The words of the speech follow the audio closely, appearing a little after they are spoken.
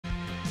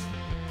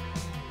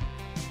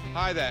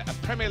Hi there, a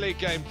Premier League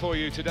game for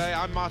you today.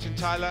 I'm Martin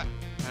Tyler,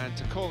 and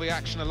to call the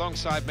action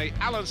alongside me,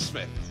 Alan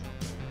Smith.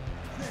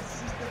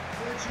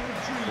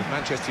 With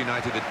Manchester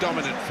United, a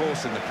dominant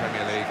force in the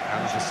Premier League,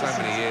 and for so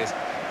many years,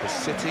 the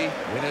City,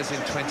 winners in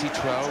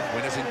 2012,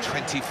 winners in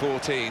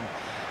 2014.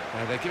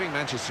 They're giving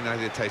Manchester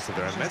United a taste of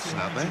their own medicine,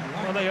 aren't they?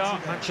 Well, they are.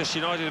 Manchester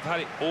United have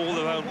had it all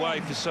their own way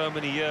for so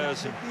many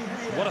years, and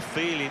what a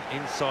feeling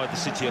inside the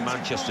city of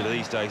Manchester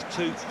these days.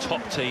 Two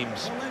top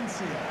teams.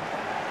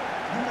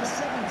 Number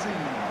 17,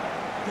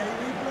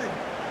 Daily Blind.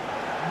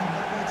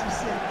 Number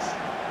 36.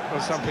 Well,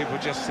 some people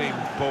just seem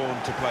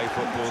born to play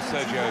football.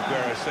 Sergio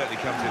Aguero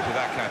certainly comes into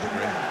that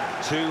category.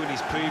 2 in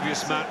his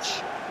previous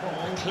match.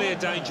 A clear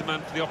danger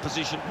man for the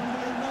opposition.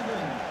 Number 11,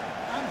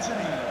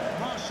 Anthony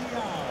Martial.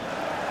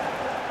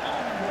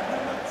 And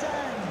number 10,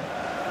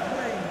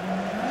 Wayne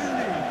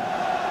Rooney.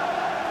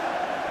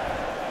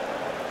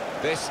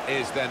 This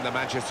is then the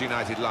Manchester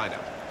United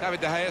lineup.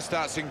 David De Gea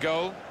starts in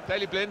goal.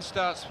 Daily Blind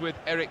starts with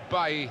Eric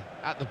Bailly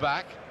at the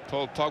back.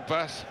 Paul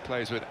Pogba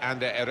plays with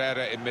Ander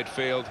Herrera in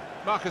midfield.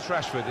 Marcus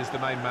Rashford is the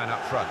main man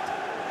up front.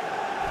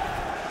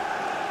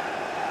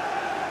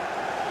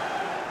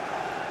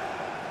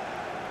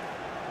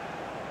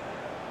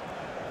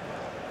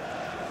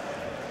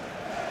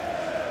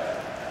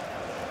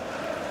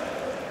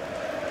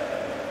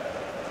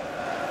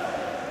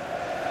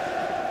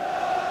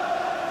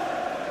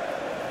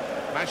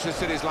 Manchester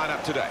City's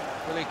lineup today.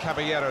 Willy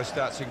Caballero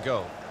starts in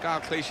goal.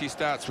 Gaël Clichy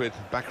starts with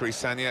Bakary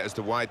Sagna as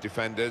the wide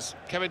defenders.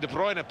 Kevin De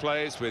Bruyne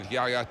plays with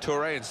Yaya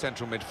Touré in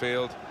central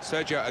midfield.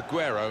 Sergio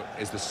Aguero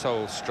is the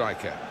sole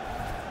striker.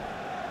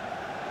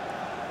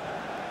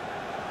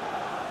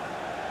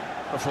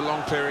 But for a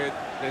long period,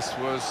 this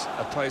was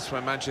a place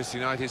where Manchester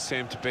United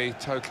seemed to be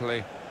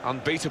totally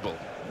unbeatable.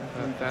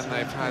 But then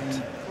they've had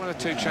 1 or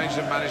 2 changes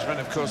of management,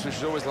 of course, which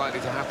is always likely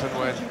to happen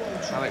when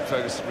Alex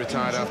Ferguson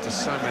retired after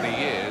so many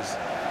years.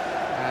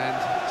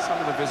 And some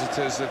of the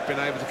visitors have been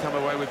able to come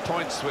away with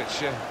points which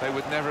they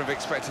would never have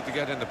expected to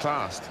get in the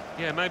past.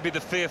 Yeah, maybe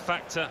the fear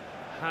factor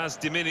has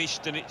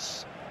diminished, and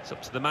it's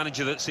up to the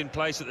manager that's in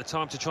place at the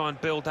time to try and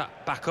build that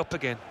back up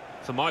again.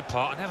 For my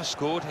part, I never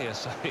scored here,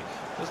 so it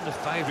wasn't a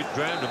favourite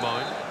ground of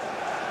mine.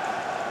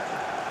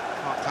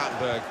 Mark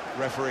Clattenburg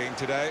refereeing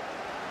today.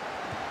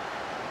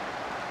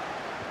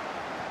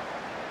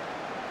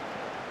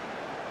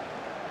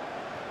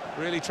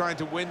 Really trying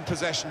to win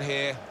possession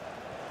here.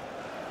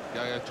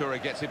 Yaya Touré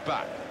gets it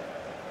back.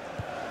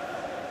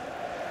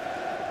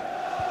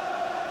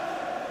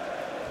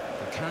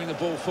 And carrying the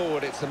ball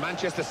forward, it's the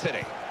Manchester City.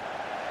 It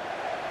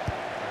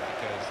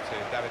goes to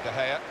David De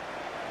Gea.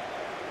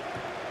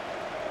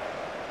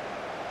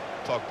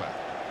 Pogba.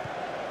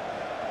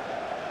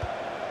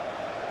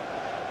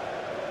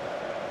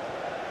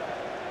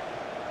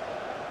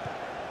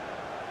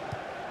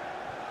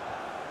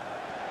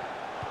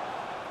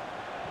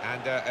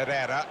 And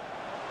Herrera.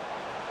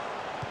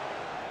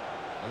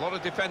 A lot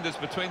of defenders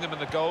between them and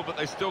the goal, but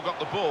they still got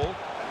the ball.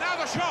 And now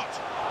the shot!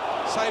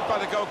 Saved by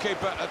the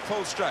goalkeeper at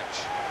full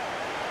stretch.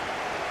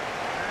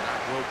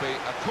 That will be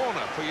a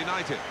corner for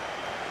United.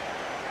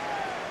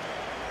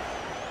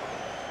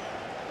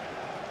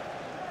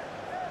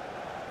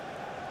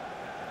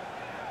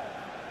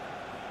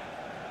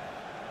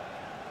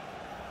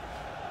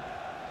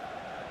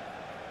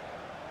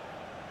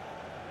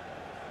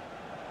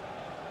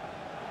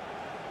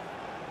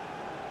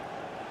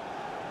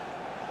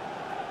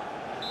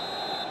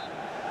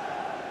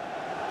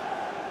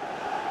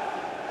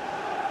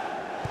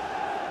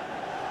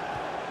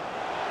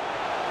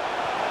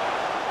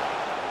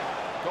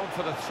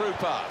 For the through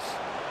pass.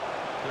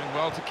 Doing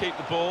well to keep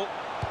the ball.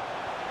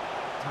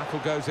 Tackle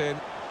goes in.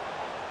 It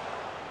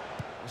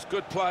was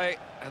good play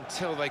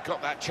until they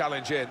got that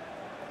challenge in.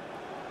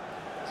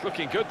 It's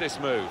looking good, this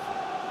move.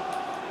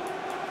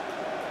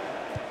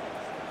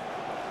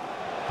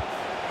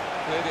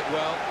 Cleared it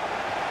well.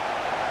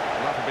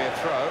 That'll be a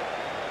throw.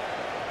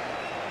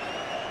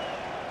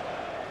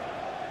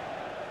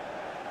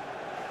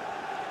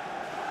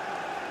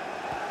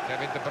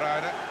 Kevin De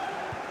Bruyne.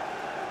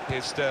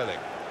 Here's Sterling.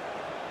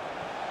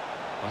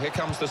 Well, here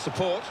comes the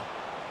support.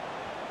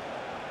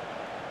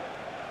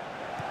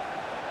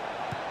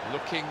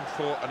 Looking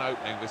for an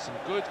opening with some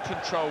good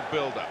controlled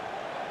build-up.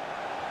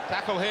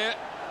 Tackle here.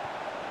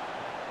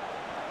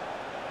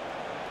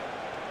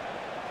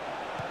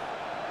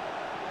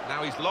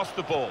 Now he's lost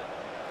the ball.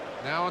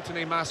 Now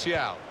Anthony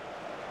Martial.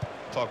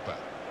 Pogba.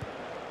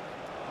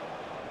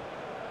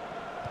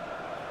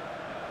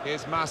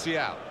 Here's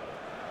Martial.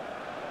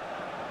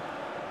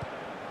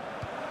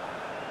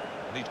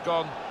 And he's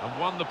gone and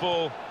won the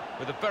ball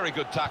with a very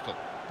good tackle.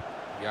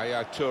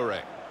 Yaya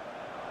Touré.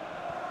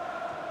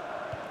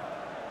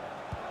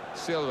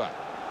 Silva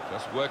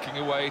just working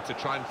away to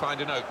try and find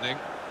an opening.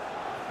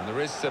 And there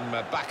is some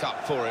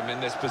backup for him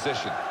in this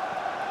position.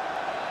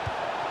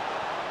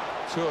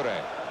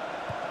 Touré.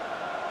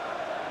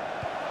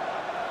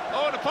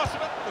 Oh, and a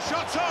possible... The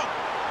shot's on!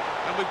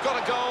 And we've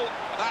got a goal.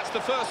 That's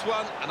the first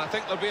one, and I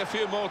think there'll be a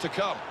few more to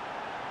come.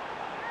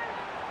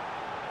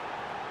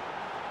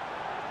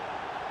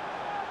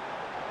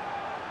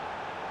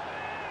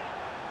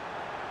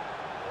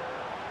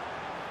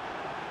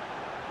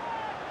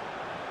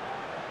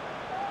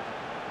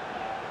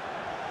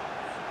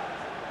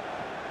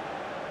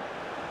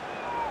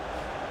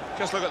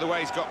 Just look at the way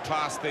he's got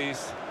past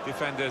these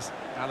defenders,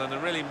 Alan,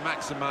 and really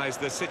maximised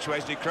the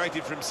situation he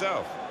created for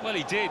himself. Well,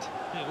 he did.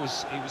 It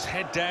was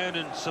head down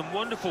and some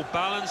wonderful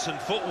balance and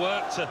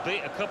footwork to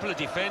beat a couple of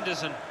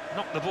defenders and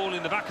knock the ball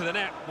in the back of the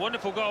net.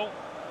 Wonderful goal.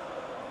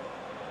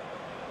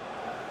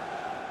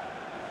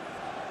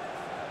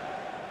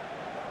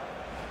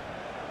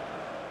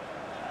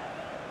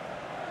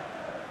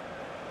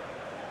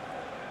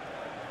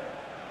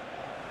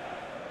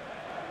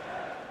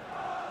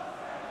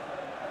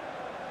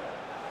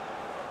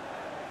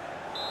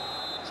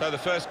 So the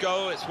first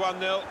goal, it's 1-0.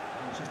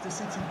 Manchester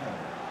City.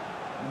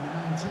 Number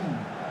 19,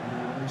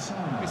 Leroy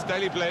Sané. It's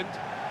Daley Blind.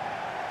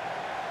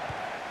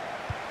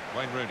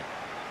 Wayne Rooney.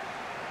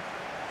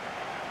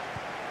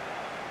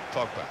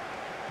 Pogba.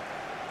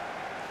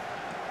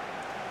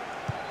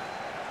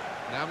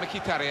 Now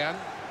Mkhitaryan.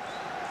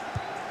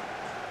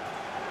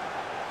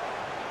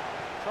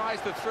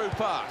 Tries the through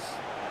pass.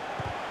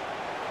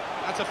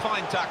 That's a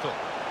fine tackle.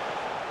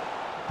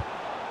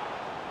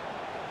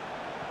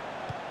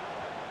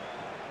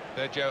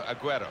 Sergio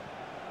Aguero.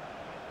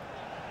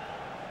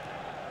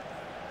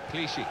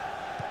 Clichy.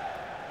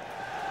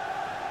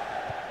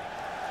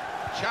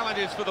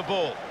 Challenges for the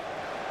ball.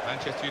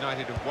 Manchester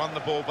United have won the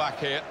ball back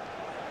here.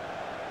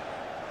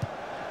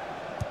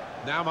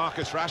 Now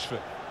Marcus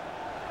Rashford.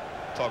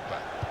 Pogba.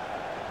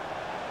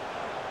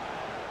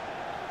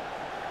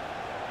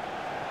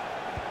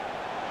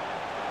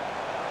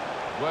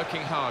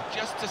 Working hard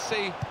just to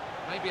see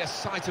maybe a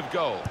sight of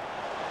goal.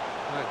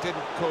 Well, it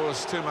didn't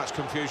cause too much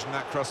confusion,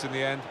 that cross in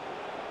the end.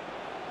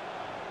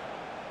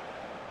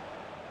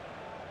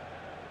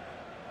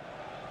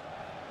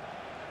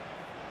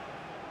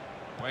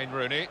 Wayne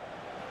Rooney.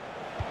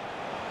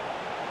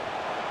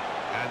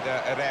 And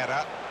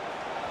Herrera.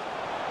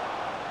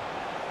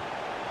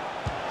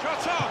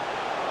 Shot on!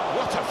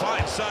 What a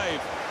fine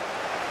save.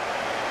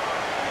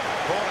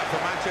 Corner for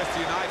Manchester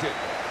United.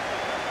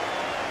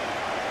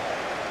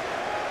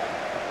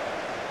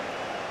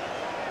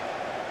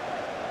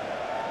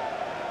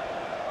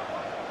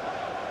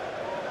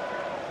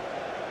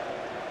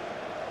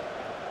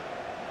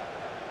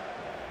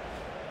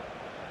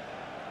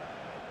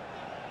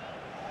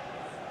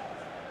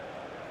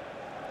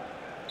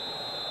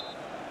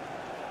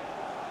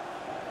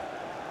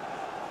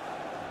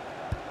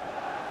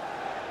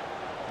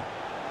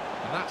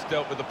 And that's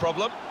dealt with the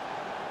problem.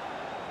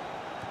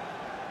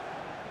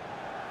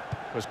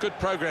 Was good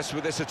progress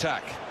with this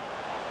attack.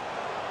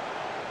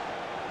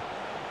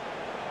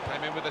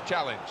 Came in with a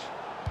challenge.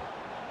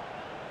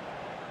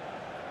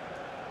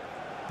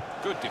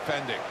 Good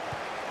defending.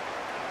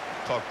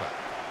 Pogba.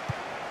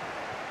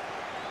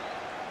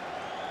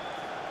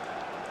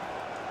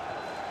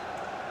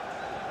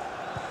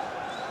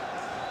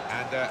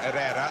 And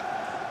Herrera.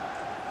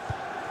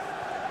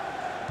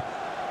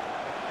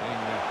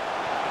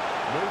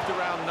 Moved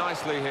around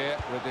nicely here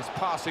with this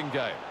passing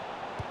game.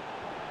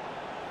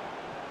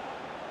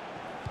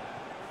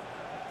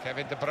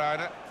 Kevin De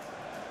Bruyne.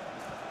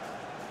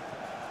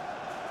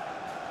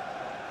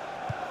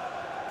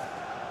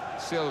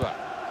 Silva.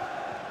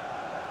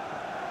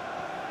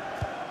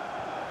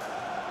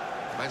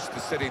 Manchester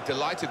City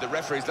delighted the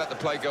referees let the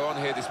play go on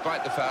here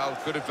despite the foul.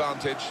 Good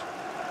advantage.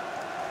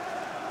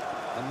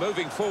 And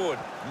moving forward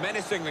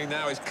menacingly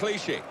now is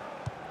Clichy.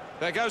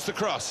 There goes the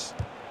cross.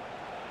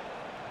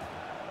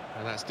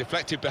 And that's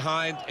deflected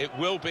behind. It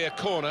will be a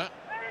corner.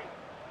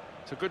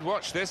 It's a good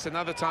watch this,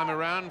 another time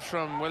around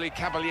from Willy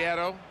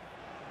Caballero.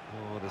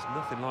 Oh, there's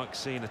nothing like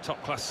seeing a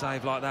top-class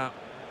save like that.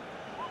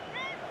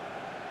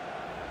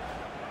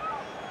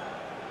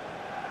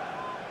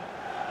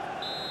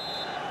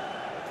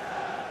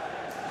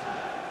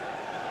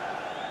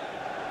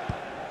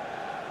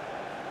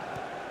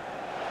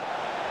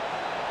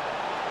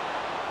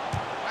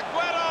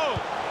 Aguero!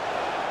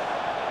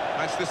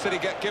 Manchester City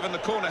get given the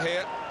corner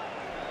here.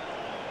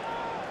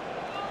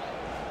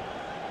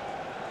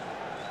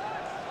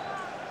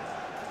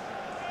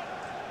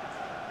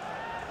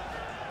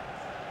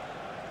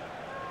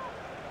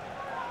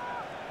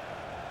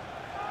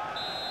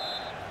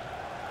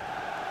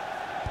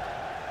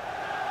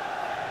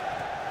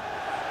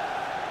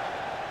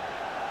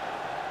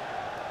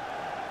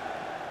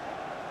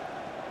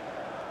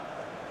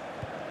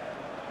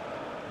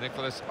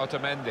 Nicolas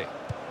Otamendi.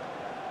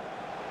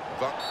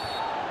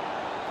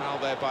 Foul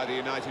there by the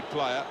United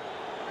player.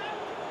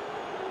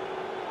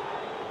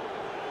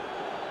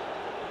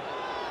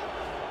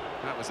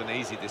 That was an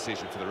easy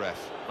decision for the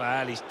ref.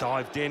 Well, he's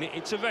dived in.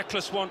 It's a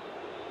reckless one.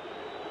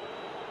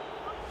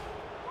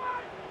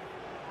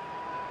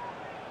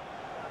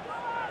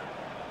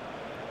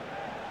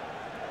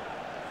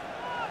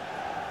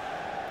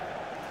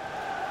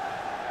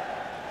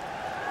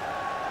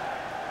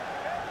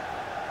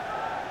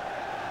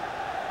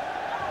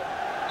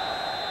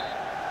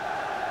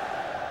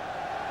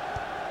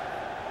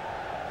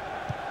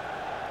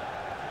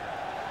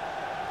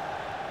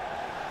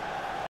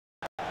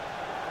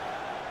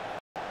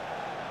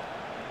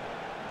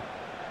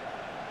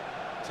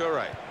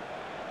 Toure.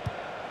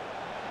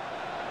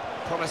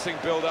 Promising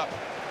build-up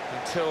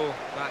until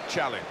that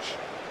challenge.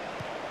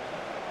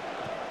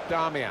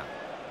 Damian.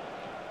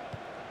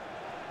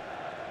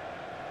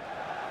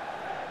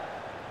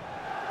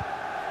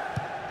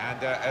 And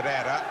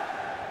Herrera.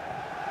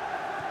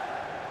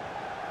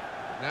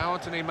 Now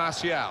Anthony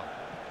Martial.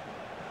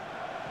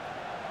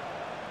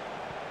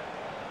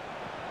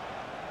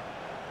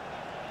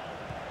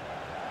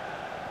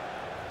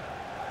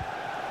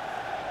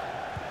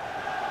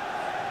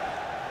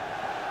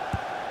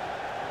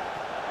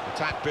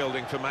 Attack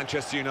building for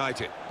Manchester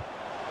United.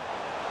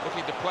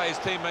 Looking to play his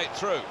teammate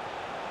through.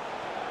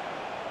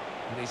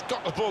 And he's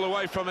got the ball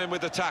away from him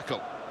with the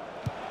tackle.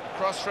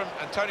 Cross from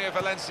Antonio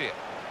Valencia.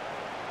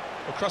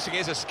 Well, crossing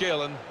is a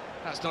skill, and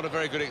that's not a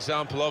very good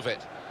example of it.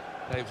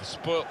 They've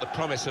spoilt the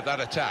promise of that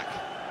attack.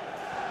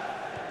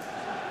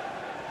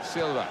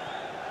 Silva.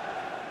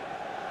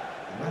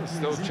 Well, there's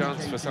still a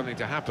chance for something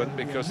to happen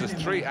because there's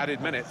 3 added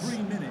minutes.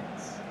 3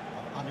 minutes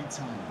of added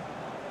time.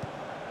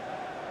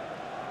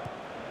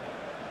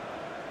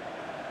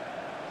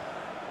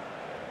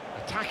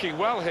 Attacking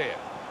well here.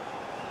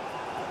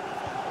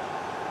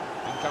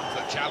 In comes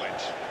the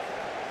challenge.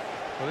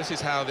 Well, this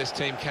is how this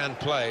team can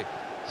play.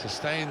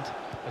 Sustained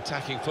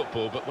attacking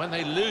football, but when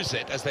they lose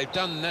it, as they've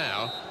done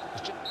now...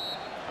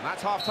 And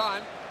that's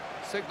half-time.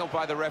 Signalled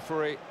by the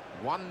referee,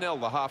 1-0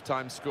 the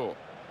half-time score.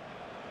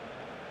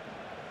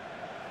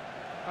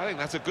 I think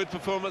that's a good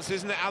performance,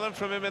 isn't it, Alan,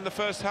 from him in the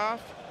first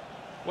half?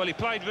 Well, he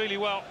played really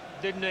well,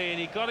 didn't he? And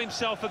he got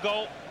himself a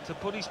goal to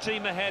put his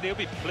team ahead. He'll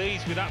be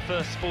pleased with that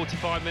first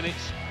 45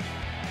 minutes.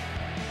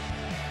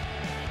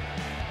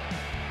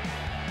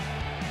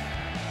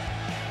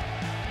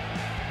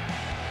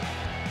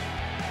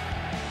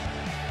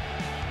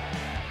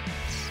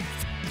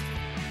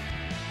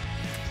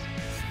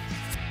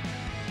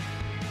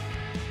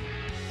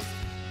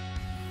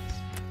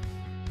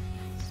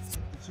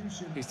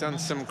 He's done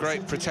some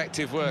great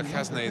protective work,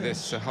 hasn't he,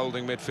 this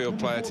holding midfield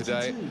player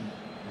today,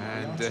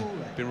 and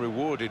been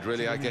rewarded,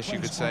 really, I guess you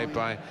could say,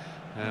 by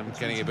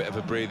getting a bit of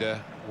a breather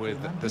with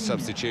the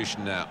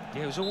substitution now.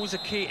 Yeah, it was always a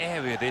key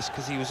area, this,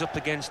 because he was up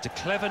against a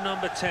clever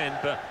number 10,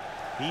 but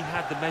he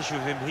had the measure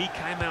of him. He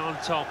came out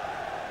on top.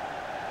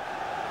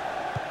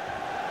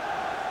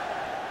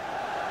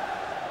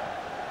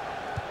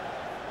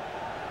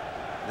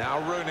 Now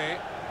Rooney.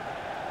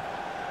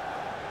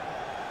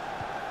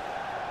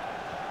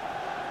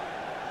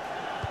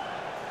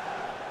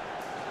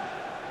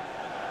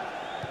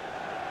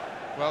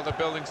 Well, they're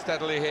building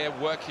steadily here,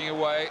 working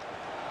away.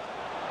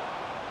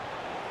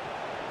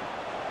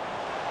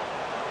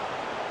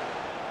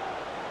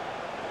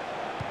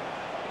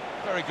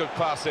 Very good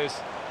passes.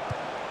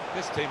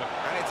 This team,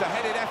 and it's a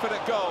headed effort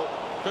at goal.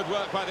 Good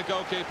work by the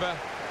goalkeeper.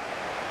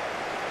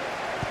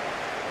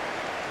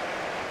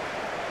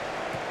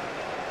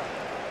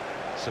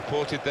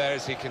 Supported there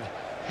as he can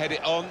head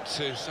it on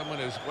to someone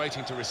who's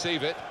waiting to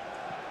receive it.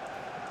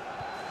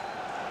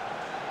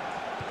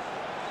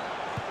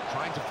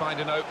 Trying to find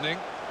an opening,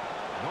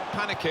 not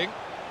panicking.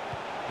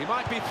 He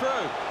might be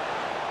through.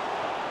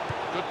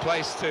 Good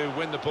place to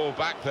win the ball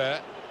back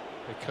there,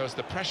 because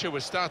the pressure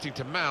was starting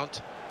to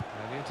mount,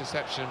 and the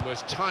interception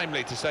was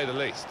timely, to say the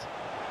least.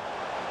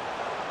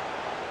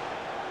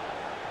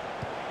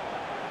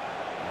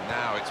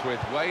 Now it's with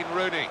Wayne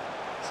Rooney,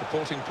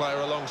 supporting player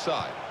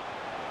alongside.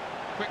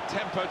 Quick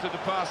tempo to the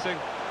passing,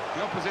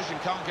 the opposition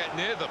can't get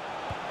near them.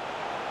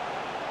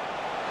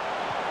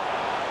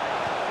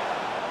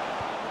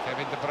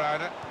 Kevin De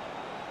Bruyne.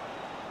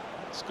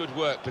 It's good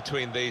work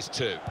between these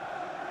two.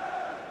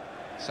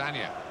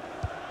 Sanya.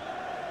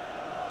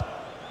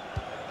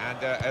 And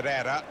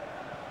Herrera.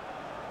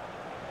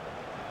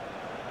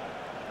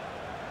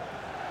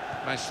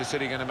 Manchester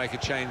City going to make a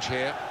change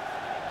here.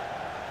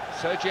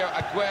 Sergio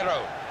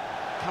Aguero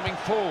coming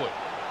forward.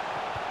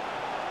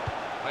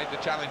 Made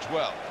the challenge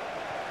well.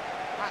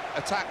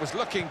 That attack was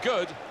looking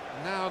good.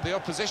 Now the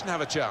opposition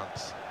have a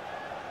chance.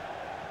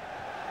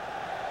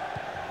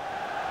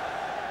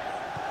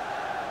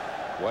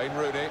 Wayne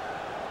Rooney.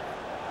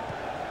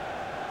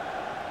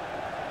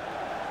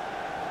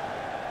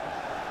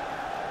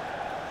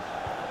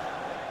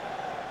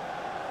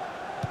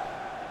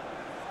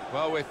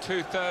 Well, we're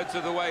 2/3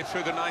 of the way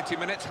through the 90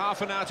 minutes,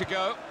 half an hour to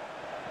go.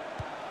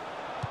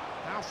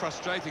 How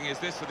frustrating is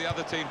this for the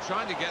other team,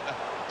 trying to get the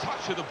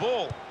touch of the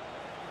ball?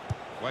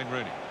 Wayne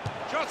Rooney.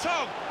 Shot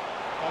on!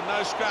 Well,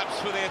 no scraps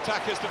for the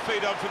attackers to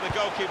feed on from the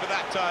goalkeeper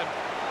that time.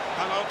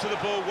 Hung on to the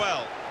ball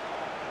well.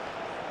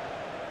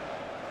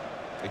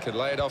 He could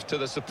lay it off to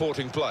the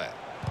supporting player.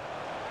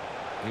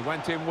 He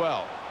went in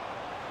well.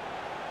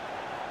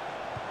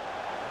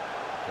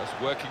 Just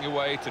working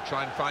away to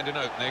try and find an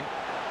opening.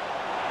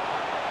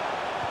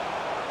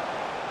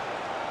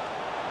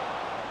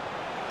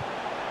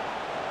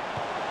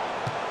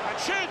 And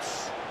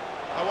shoots!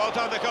 Oh, well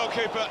done, the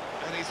goalkeeper,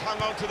 and he's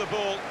hung on to the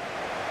ball.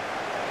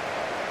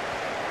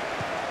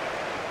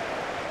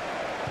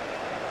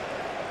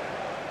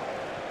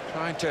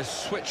 Trying to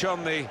switch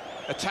on the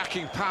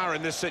attacking power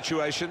in this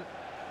situation.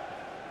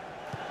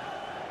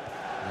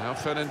 Now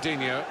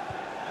Fernandinho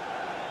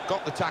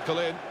got the tackle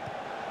in.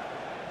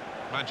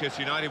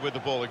 Manchester United with the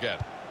ball again.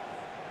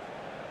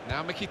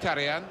 Now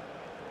Mkhitaryan.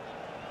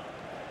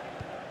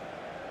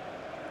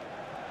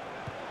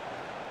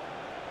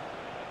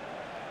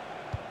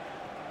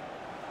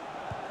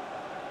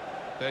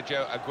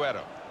 Sergio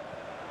Aguero.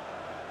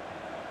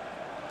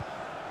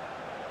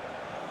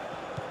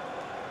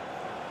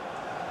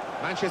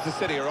 Manchester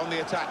City are on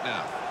the attack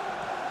now.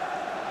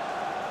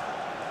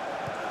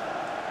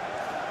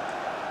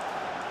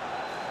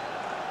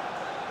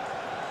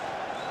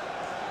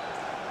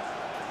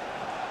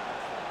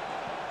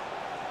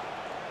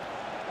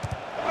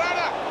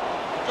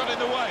 Got in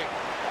the way.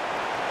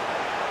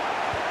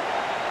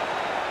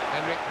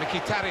 Henrik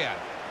Mkhitaryan.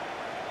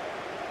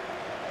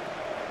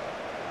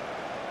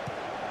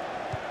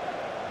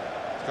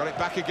 Got it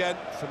back again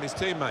from his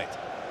teammate.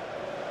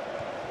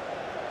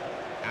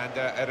 And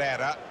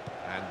Herrera,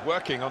 and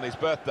working on his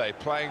birthday,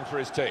 playing for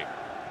his team.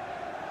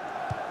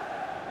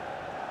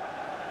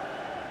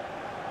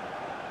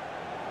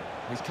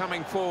 He's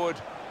coming forward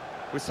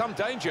with some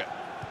danger.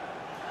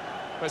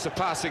 It's a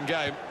passing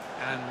game,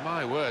 and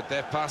my word,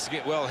 they're passing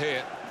it well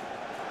here.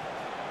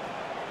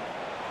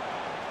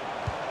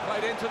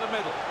 Played into the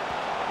middle.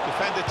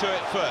 Defender to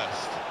it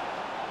first.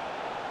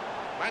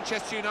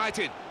 Manchester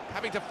United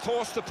having to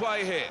force the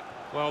play here.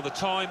 Well, the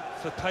time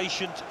for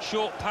patient,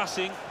 short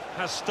passing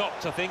has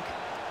stopped, I think,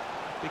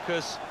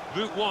 because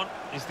route one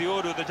is the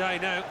order of the day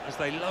now as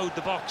they load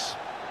the box.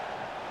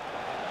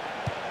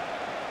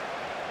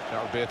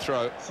 That would be a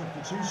throw.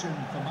 Substitution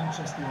for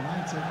Manchester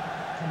United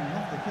coming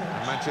off the pitch.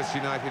 And Manchester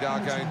United are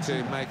going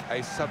to make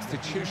a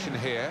substitution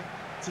here.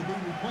 To be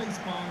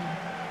replaced by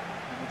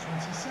number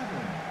 27.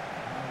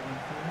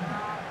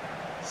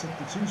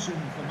 Substitution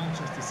for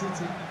Manchester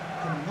City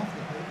coming off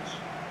the pitch.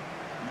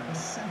 Number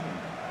 7,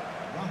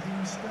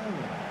 Raheem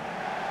Sterling.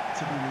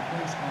 To be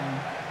replaced by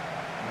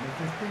number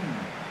 15,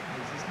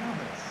 Jesus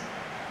Navas.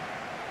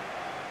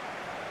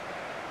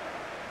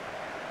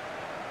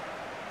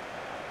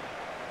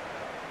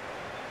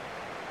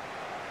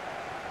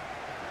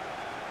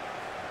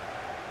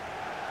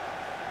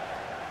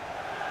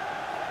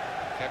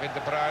 Kevin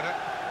De Bruyne.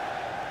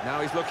 Now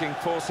he's looking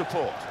for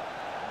support.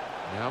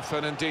 Now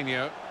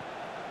Fernandinho.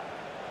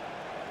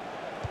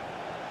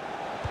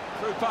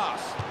 Through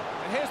pass.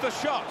 And here's the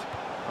shot.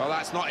 Well,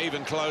 that's not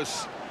even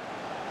close.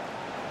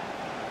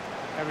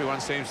 Everyone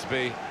seems to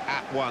be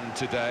at one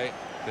today.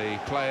 The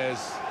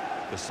players,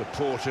 the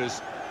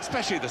supporters,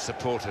 especially the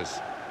supporters.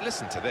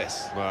 Listen to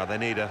this. Well, they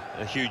need a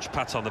huge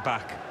pat on the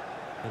back,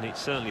 and it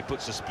certainly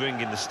puts a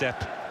spring in the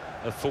step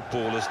of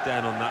footballers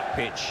down on that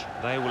pitch.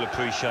 They will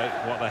appreciate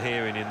what they're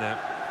hearing in there.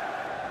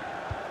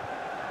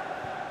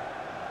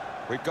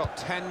 We've got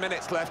 10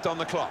 minutes left on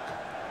the clock.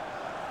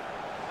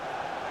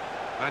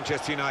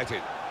 Manchester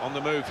United on the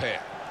move here.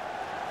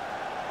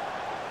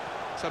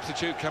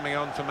 Substitute coming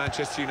on for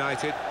Manchester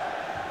United.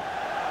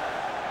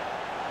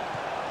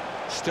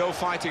 Still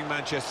fighting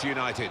Manchester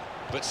United,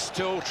 but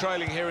still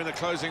trailing here in the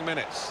closing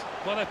minutes.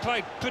 Well, they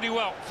played pretty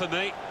well for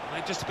me.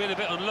 They've just been a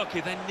bit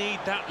unlucky. They need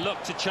that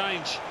luck to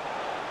change.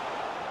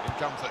 In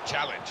comes the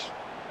challenge.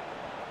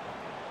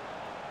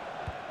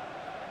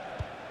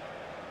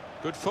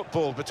 Good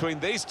football between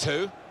these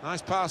two.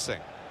 Nice passing.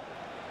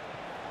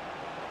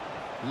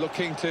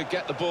 Looking to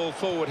get the ball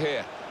forward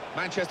here.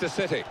 Manchester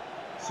City.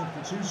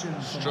 Substitution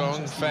for Strong,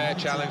 Manchester fair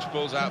United. challenge.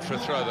 Ball's out for a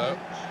throw, though. Number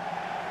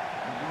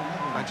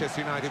 11,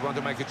 Manchester United want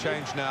to make a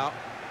change now.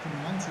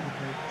 coming onto the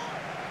pitch.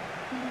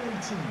 Number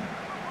 18,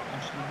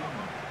 Ashley Young.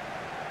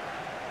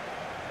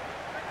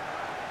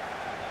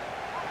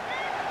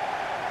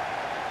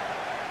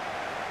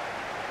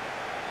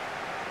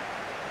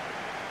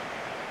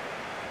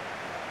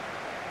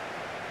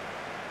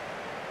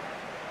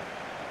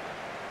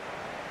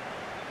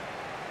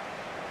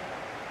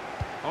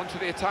 On to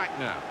the attack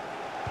now.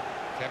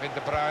 Kevin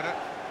De Bruyne.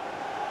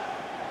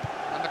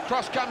 And the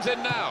cross comes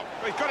in now.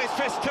 He's got his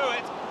fist to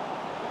it.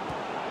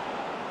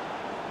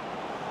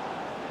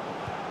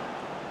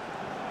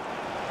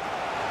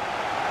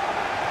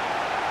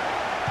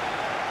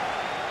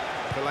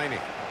 Delaney.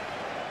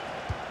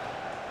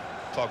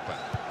 Pogba.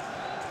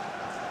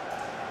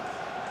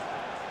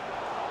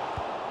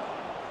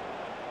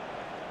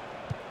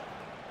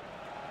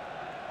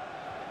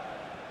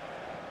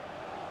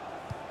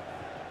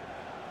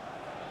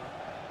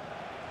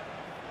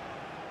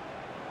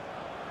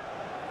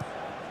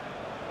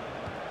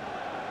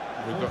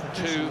 We've got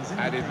 2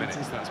 added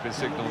minutes, that's been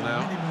signalled now.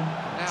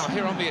 Now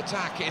here on the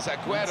attack is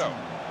Aguero.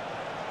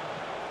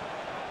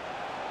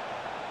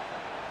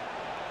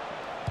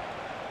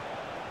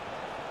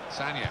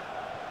 Sanya.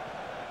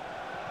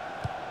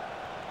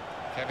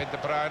 Kevin De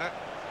Bruyne.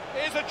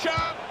 Here's a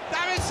chance.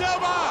 David Silva.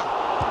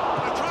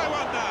 Gonna try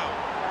one now.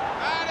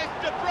 And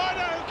it's De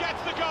Bruyne who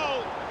gets the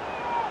goal.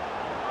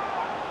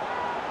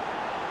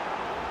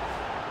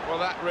 Well,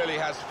 that really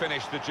has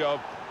finished the job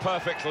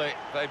perfectly.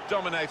 They've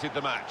dominated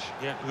the match.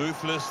 Yeah,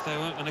 ruthless. They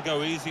weren't going to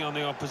go easy on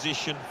the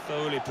opposition.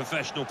 Thoroughly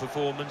professional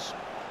performance.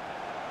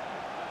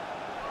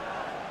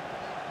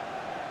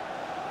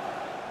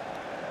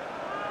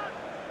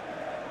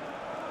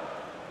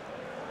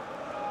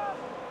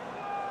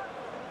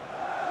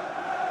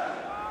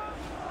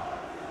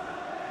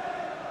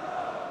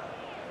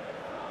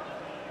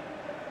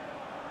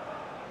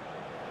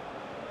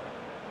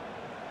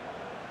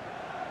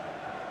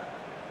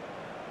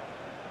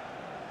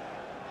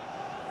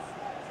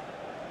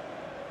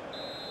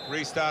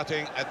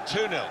 restarting at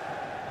 2-0.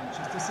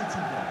 Manchester City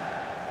goal.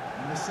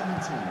 Number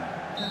 17,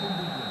 Kevin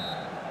De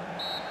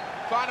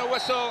Bruyne. Final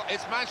whistle,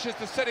 it's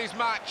Manchester City's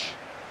match.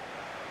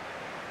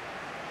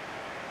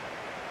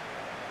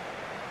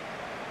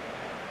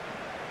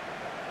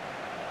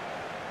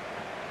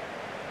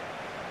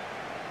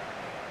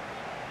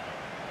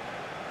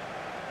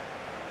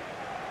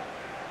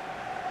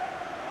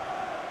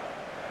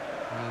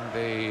 And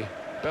the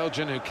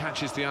Belgian who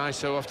catches the eye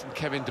so often,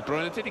 Kevin De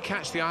Bruyne. Did he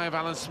catch the eye of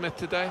Alan Smith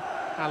today?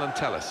 Alan,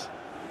 tell us.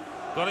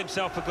 Got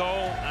himself a goal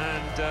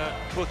and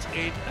put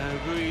in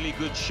a really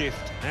good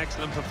shift.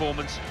 Excellent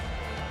performance.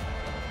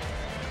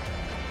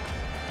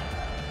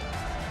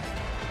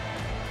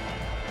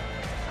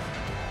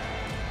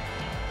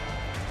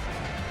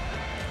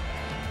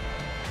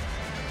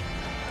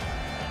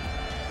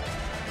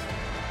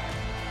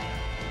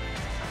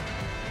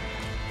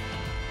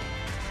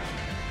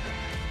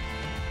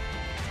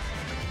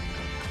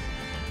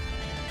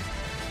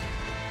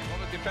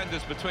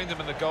 Defenders between them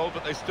and the goal,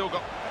 but they still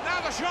got... And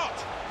now the shot!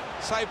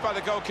 Saved by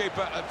the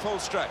goalkeeper at full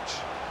stretch.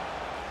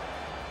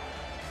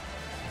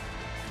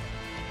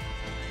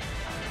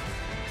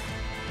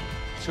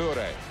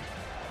 Toure.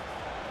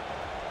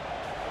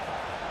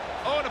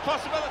 Oh, and a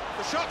possibility.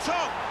 The shot's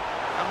on!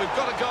 And we've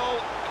got a goal.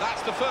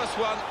 That's the first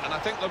one, and I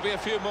think there'll be a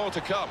few more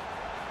to come.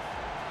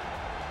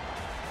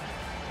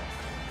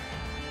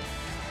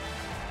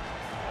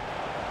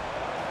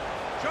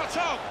 Shot's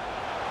on!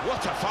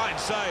 What a fine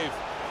save!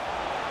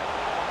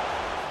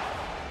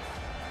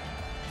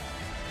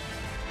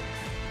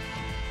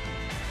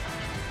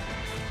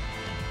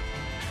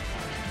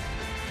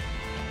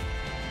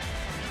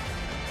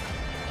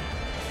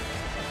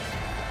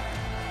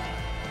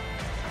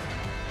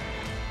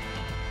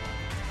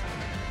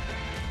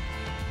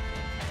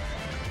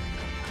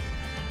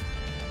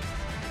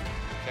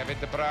 Kevin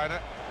De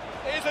Bruyne.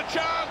 Here's a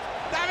chance.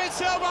 David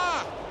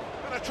Silva.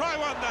 Gonna try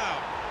one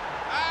now.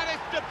 And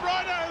it's De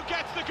Bruyne who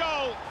gets the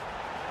goal.